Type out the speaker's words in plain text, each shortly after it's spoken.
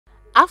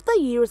After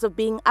years of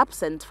being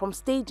absent from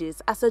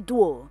stages as a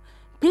duo,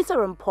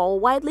 Peter and Paul,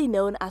 widely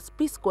known as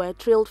P-Square,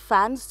 thrilled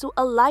fans to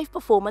a live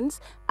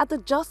performance at the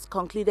just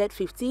concluded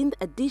 15th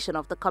edition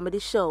of the comedy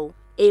show,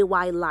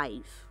 AY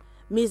Live.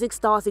 Music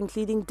stars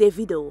including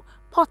Davido,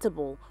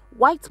 Portable,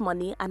 White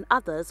Money and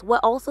others were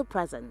also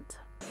present.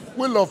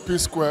 We love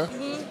P-Square.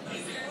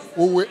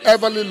 We will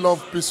everly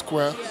love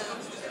P-Square.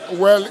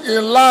 Well,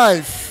 in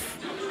life,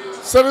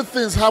 certain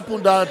things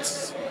happen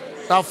that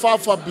are far,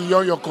 far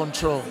beyond your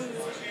control.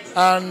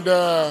 And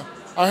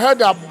I heard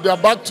that they're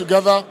back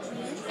together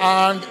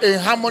and in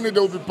harmony they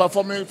will be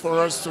performing for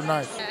us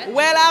tonight.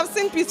 Well, I've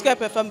seen P-Square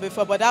perform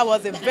before, but that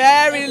was a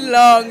very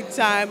long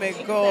time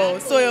ago.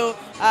 So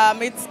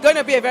it's going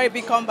to be a very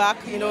big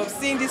comeback,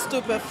 seeing these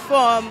two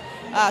perform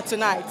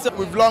tonight. So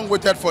we've long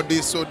waited for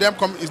this, so them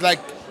it's like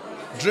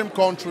dream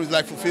come true, it's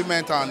like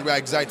fulfillment, and we're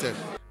excited.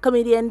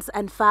 Comedians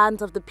and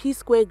fans of the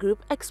P-Square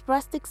group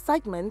expressed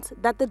excitement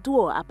that the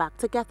duo are back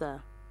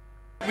together.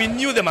 We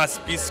knew them as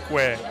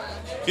P-Square.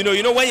 You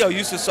know when you're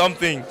used to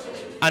something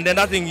and then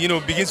that thing,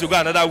 begins to go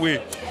another way,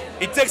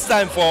 it takes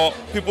time for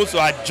people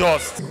to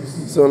adjust.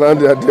 So now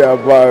they are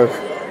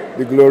back.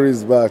 The glory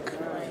is back.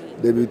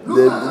 They be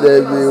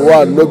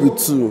one, no be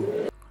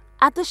two.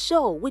 At the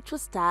show, which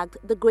was tagged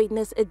the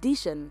Greatness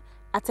Edition,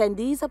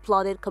 attendees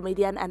applauded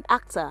comedian and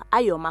actor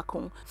Ayo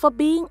Makun for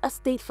being a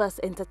state-first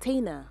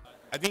entertainer.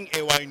 I think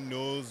AY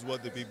knows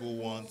what the people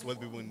want,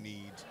 what people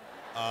need,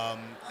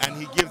 and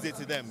he gives it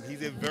to them.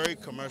 He's a very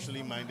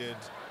commercially minded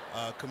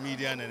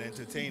comedian and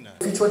entertainer.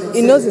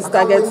 he knows his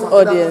target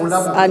audience,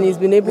 and he's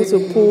been able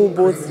to pull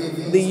both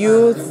the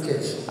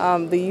youth,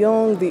 the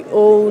young, the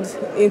old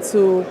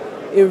into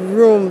a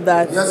room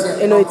that,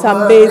 it's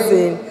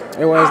amazing.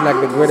 AY is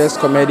like the greatest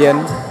comedian,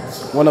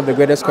 one of the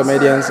greatest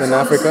comedians in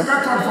Africa,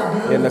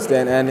 you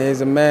understand, and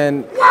he's a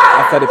man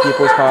after the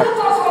people's heart.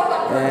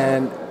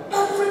 And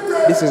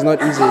this is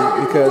not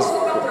easy because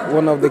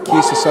one of the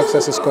keys to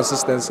success is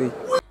consistency.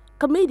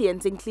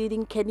 Comedians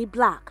including Kenny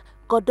Black,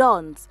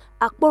 Gordons,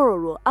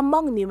 Akbororo,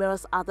 among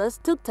numerous others,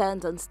 took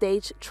turns on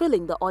stage,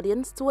 thrilling the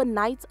audience to a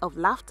night of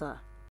laughter.